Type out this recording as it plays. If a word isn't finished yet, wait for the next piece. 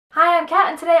Kat,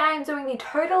 and today I am doing the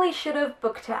Totally Should've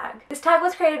book tag. This tag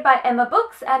was created by Emma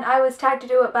Books and I was tagged to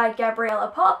do it by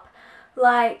Gabriella Pop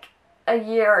like a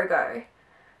year ago.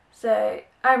 So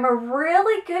I'm a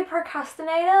really good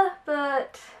procrastinator,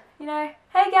 but you know,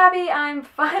 hey Gabby, I'm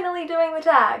finally doing the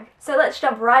tag. So let's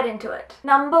jump right into it.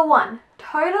 Number 1,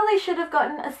 totally should have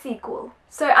gotten a sequel.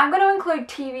 So I'm going to include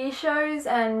TV shows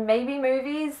and maybe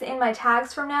movies in my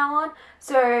tags from now on.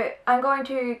 So I'm going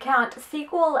to count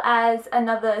sequel as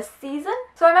another season.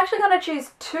 So I'm actually going to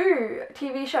choose 2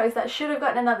 TV shows that should have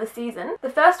gotten another season. The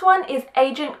first one is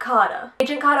Agent Carter.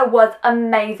 Agent Carter was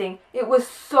amazing. It was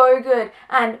so good.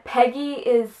 And Peggy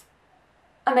is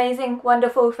amazing,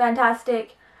 wonderful,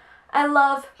 fantastic. I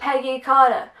love Peggy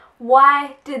Carter.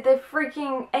 Why did the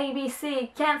freaking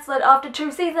ABC cancel it after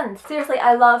 2 seasons? Seriously,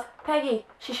 I love Peggy.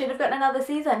 She should have gotten another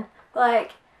season.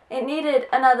 Like, it needed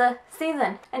another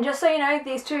season. And just so you know,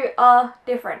 these 2 are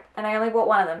different. And I only bought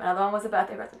one of them. Another one was a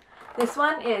birthday present. This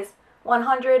one is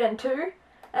 102.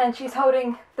 And she's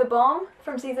holding the bomb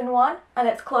from season 1. And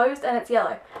it's closed and it's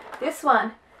yellow. This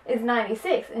one is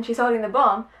 96. And she's holding the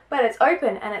bomb. But it's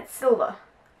open and it's silver.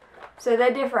 So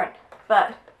they're different.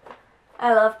 But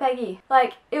I love Peggy.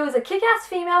 Like, it was a kick-ass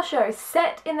female show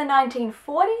set in the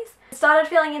 1940s. It started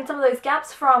filling in some of those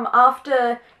gaps from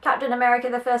after Captain America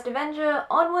the First Avenger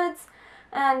onwards,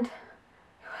 and it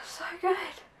was so good.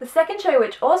 The second show,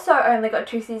 which also only got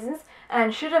 2 seasons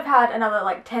and should have had another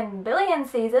like 10 billion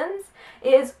seasons,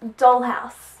 is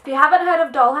Dollhouse. If you haven't heard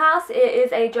of Dollhouse, it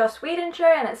is a Joss Whedon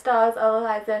show and it stars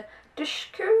Eliza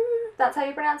Dushku. That's how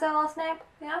you pronounce her last name,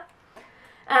 yeah?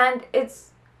 And it's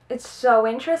so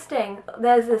interesting.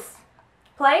 There's this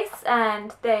place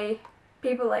and the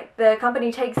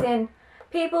company takes in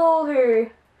people who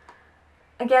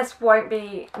I guess won't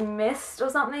be missed or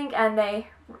something, and they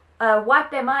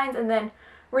wipe their minds and then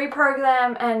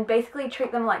reprogram and basically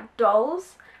treat them like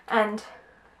dolls and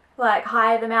like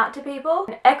hire them out to people.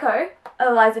 And Echo,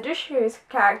 Eliza Dushku's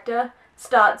character,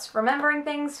 starts remembering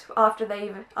things after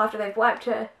they've wiped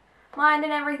her mind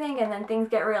and everything, and then things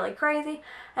get really crazy,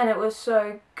 and it was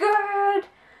so good,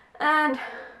 and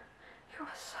it was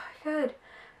so good.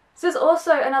 So there's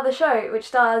also another show which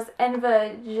stars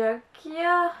Embers,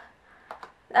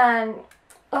 and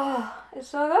oh, it's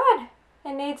so good.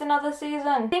 It needs another season.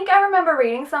 I think I remember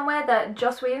reading somewhere that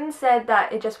Joss Whedon said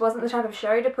that it just wasn't the type of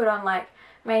show to put on like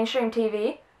mainstream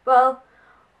TV. Well,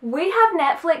 we have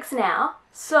Netflix now,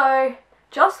 so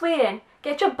Joss Whedon,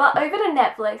 get your butt over to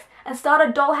Netflix and start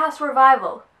a Dollhouse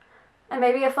revival. And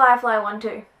maybe a Firefly one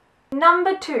too.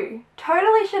 Number 2,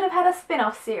 totally should have had a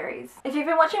spin-off series. If you've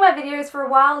been watching my videos for a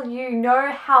while, you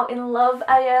know how in love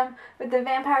I am with the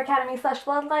Vampire Academy /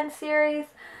 Bloodlines series.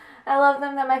 I love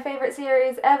them, they're my favourite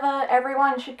series ever.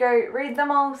 Everyone should go read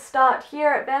them all. Start here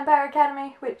at Vampire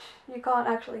Academy, which you can't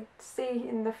actually see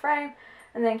in the frame,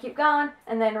 and then keep going,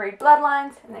 and then read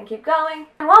Bloodlines, and then keep going.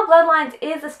 And while Bloodlines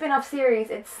is a spin-off series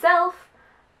itself,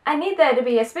 I need there to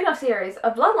be a spin-off series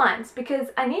of Bloodlines because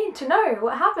I need to know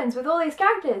what happens with all these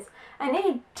characters. I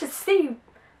need to see,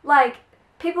 like,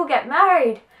 people get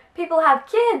married, people have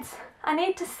kids. I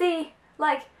need to see,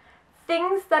 like,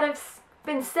 things that have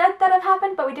been said that have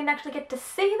happened but we didn't actually get to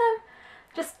see them.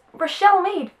 Just Rochelle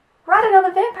Mead, write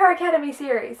another Vampire Academy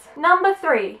series. Number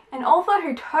 3, an author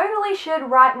who totally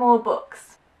should write more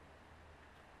books.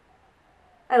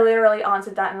 I literally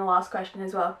answered that in the last question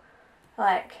as well.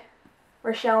 Like,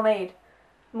 Rochelle Mead,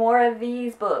 more of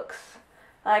these books.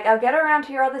 Like, I'll get around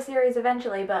to your other series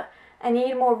eventually, but I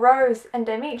need more Rose and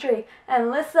Dimitri and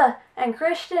Lissa and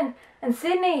Christian and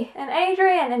Sydney and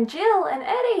Adrian and Jill and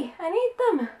Eddie. I need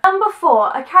them. Number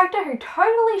 4, a character who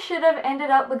totally should have ended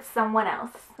up with someone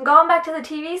else. I'm going back to the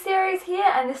TV series here,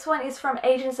 and this one is from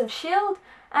Agents of S.H.I.E.L.D.,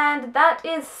 and that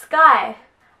is Skye.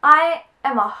 I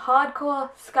am a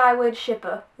hardcore Skyward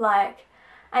shipper. Like,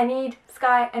 I need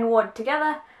Skye and Ward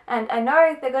together. And I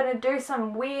know they're going to do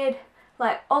some weird,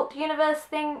 like, alt-universe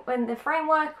thing when the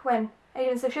framework, when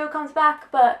Agents of S.H.I.E.L.D. comes back,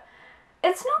 but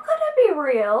it's not going to be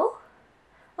real.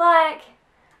 Like,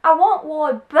 I want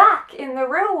Ward back in the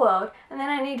real world, and then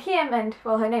I need him and,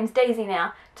 well, her name's Daisy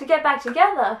now, to get back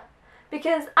together,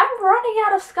 because I'm running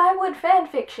out of Skyward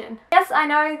fanfiction. Yes, I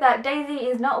know that Daisy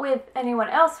is not with anyone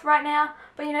else right now,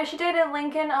 but, you know, she dated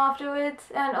Lincoln afterwards,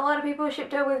 and a lot of people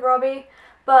shipped her with Robbie,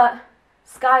 but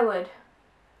Skyward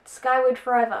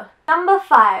forever. Number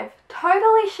 5,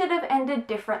 totally should have ended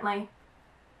differently.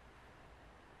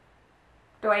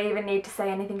 Do I even need to say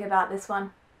anything about this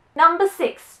one? Number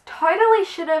 6, totally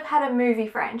should have had a movie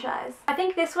franchise. I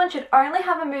think this one should only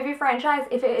have a movie franchise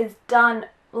if it is done,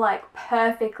 like,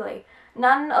 perfectly.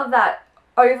 None of that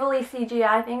overly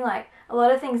CGI thing, like, a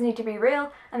lot of things need to be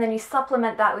real, and then you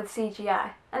supplement that with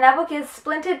CGI. And that book is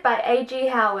Splintered by A.G.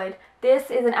 Howard.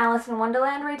 This is an Alice in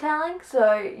Wonderland retelling,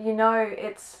 so you know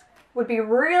it would be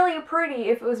really pretty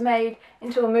if it was made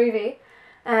into a movie.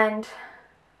 And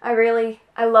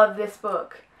I love this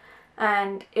book.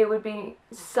 And it would be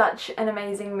such an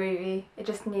amazing movie. It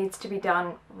just needs to be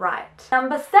done right.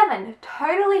 Number 7,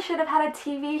 totally should have had a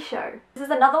TV show. This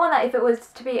is another one that if it was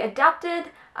to be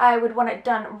adapted, I would want it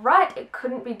done right. It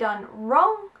couldn't be done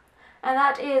wrong. And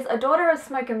that is A Daughter of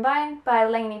Smoke and Bone by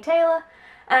Laini Taylor.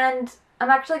 And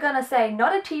I'm actually going to say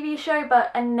not a TV show,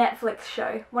 but a Netflix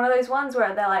show. One of those ones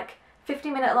where they're like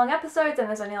 50-minute long episodes and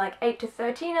there's only like 8 to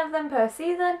 13 of them per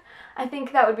season. I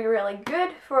think that would be really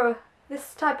good for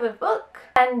this type of book.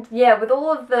 And yeah, with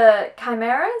all of the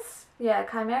chimeras,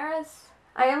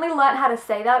 I only learned how to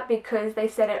say that because they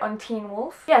said it on Teen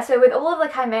Wolf. Yeah, so with all of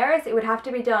the chimeras, it would have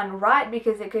to be done right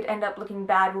because it could end up looking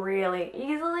bad really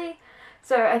easily.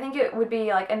 So I think it would be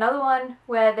like another one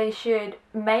where they should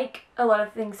make a lot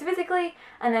of things physically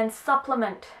and then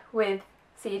supplement with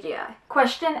CGI.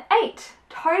 Question 8.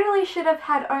 Totally should have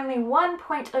had only one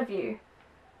point of view.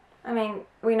 I mean,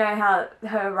 we know how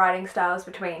her writing styles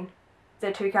between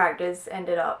the two characters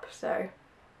ended up, so.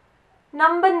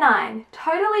 Number 9.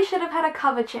 Totally should have had a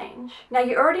cover change. Now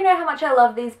you already know how much I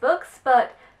love these books,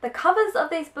 but the covers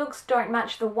of these books don't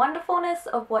match the wonderfulness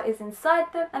of what is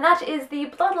inside them, and that is the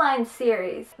Bloodline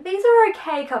series. These are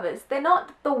okay covers. They're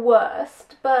not the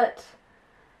worst, but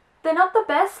they're not the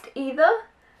best either.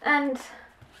 And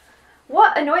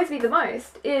what annoys me the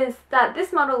most is that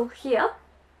this model here,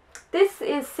 this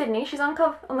is Sydney. She's on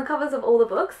the covers of all the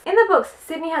books. In the books,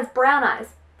 Sydney has brown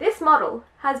eyes. This model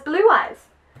has blue eyes.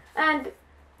 And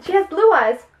she has blue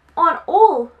eyes on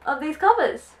all of these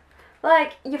covers.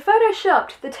 Like, you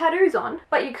photoshopped the tattoos on,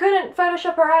 but you couldn't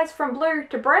photoshop her eyes from blue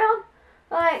to brown.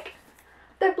 Like,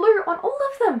 they're blue on all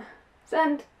of them.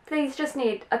 And these just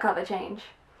need a cover change.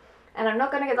 And I'm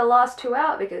not going to get the last two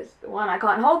out because, 1, I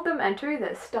can't hold them, and 2,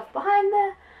 there's stuff behind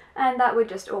there. And that would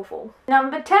just awful.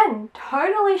 Number 10,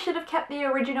 totally should have kept the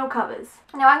original covers.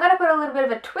 Now I'm going to put a little bit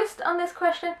of a twist on this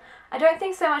question. I don't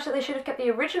think so much that they should have kept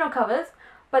the original covers,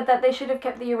 but that they should have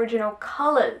kept the original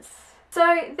colours.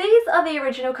 So these are the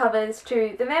original covers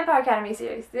to the Vampire Academy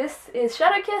series. This is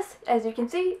Shadowkiss, as you can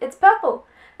see, it's purple.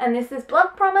 And this is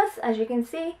Blood Promise, as you can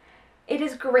see, it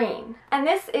is green. And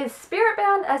this is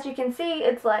Spiritbound, as you can see,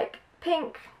 it's like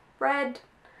pink, red.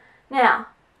 Now,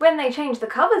 when they changed the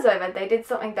covers over, they did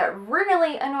something that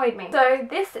really annoyed me. So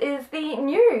this is the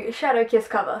new Shadowkiss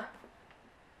cover.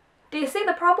 Do you see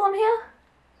the problem here?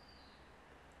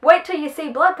 Wait till you see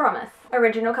Blood Promise.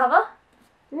 Original cover,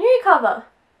 new cover.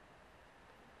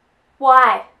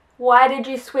 Why? Why did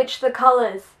you switch the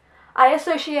colours? I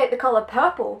associate the colour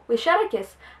purple with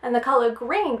Shadowkiss and the colour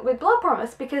green with Blood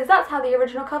Promise because that's how the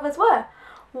original covers were.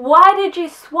 Why did you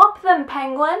swap them,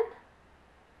 Penguin?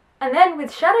 And then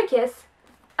with Shadowkiss,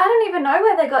 I don't even know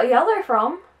where they got yellow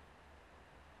from.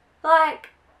 Like,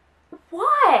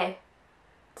 why?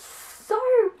 It's so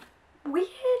weird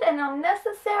and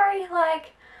unnecessary.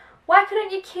 Like, why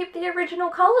couldn't you keep the original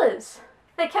colours?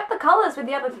 They kept the colours with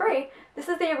the other 3. This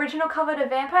is the original cover to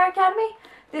Vampire Academy.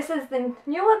 This is the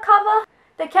newer cover.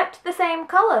 They kept the same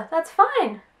colour. That's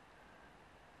fine.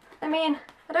 I mean,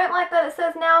 I don't like that it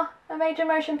says now a major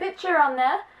motion picture on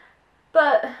there,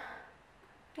 but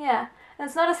yeah. And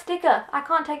it's not a sticker. I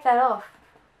can't take that off.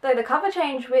 Though the cover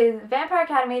change with Vampire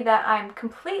Academy that I'm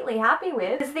completely happy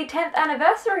with is the 10th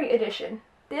anniversary edition.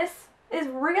 This is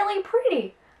really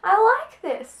pretty. I like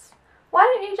this. Why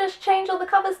don't you just change all the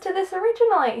covers to this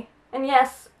originally? And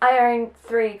yes, I own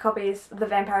 3 copies of the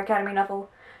Vampire Academy novel.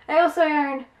 I also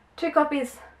own 2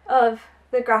 copies of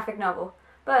the graphic novel.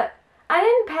 But I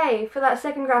didn't pay for that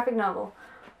second graphic novel,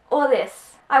 or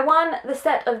this. I won the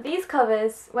set of these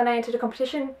covers when I entered a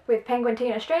competition with Penguin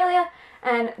Teen Australia,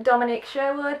 and Dominic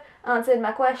Sherwood answered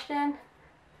my question,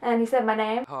 and he said my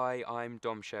name. Hi, I'm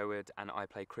Dom Sherwood, and I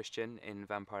play Christian in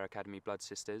Vampire Academy Blood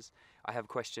Sisters. I have a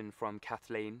question from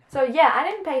Kathleen. So yeah, I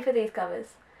didn't pay for these covers.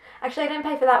 Actually, I didn't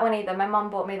pay for that one either. My mum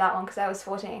bought me that one because I was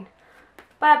 14.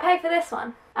 But I paid for this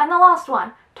one. And the last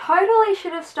one. Totally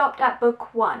should have stopped at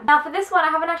book 1. Now for this one, I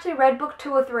haven't actually read book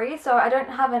 2 or 3, so I don't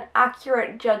have an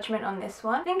accurate judgment on this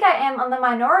one. I think I am on the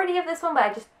minority of this one, but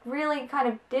I just really kind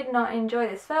of did not enjoy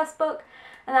this first book.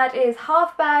 And that is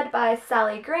Half Bad by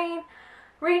Sally Green.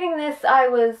 Reading this, I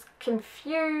was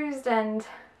confused and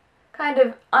kind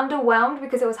of underwhelmed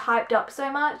because it was hyped up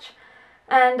so much.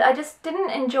 And I just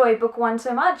didn't enjoy book 1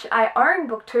 so much. I own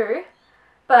book 2.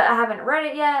 But I haven't read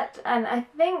it yet, and I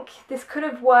think this could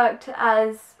have worked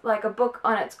as like a book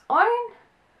on its own,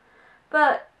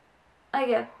 but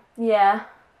yeah.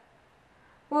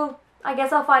 We'll I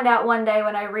guess I'll find out one day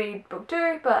when I read book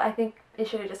 2, but I think it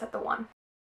should have just had the 1.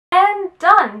 And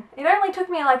done! It only took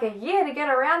me like a year to get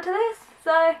around to this,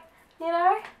 so, you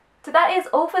know. So that is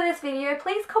all for this video.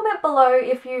 Please comment below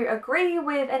if you agree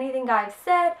with anything I've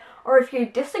said, or if you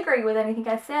disagree with anything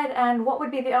I said, and what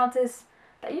would be the answers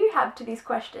that you have to these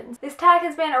questions. This tag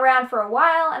has been around for a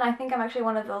while, and I think I'm actually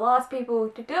one of the last people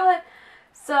to do it,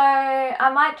 so I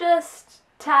might just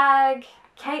tag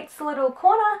Kate's Little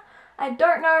Corner. I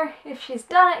don't know if she's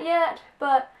done it yet,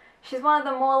 but she's one of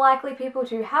the more likely people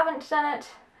to haven't done it.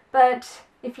 But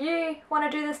if you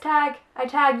want to do this tag, I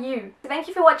tag you. So thank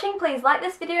you for watching. Please like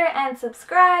this video and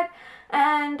subscribe,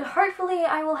 and hopefully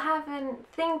I will have a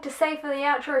thing to say for the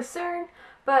outro soon,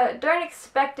 but don't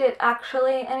expect it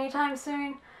actually anytime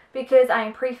soon because I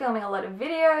am pre-filming a lot of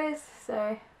videos,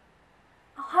 so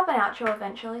I'll have an outro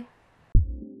eventually.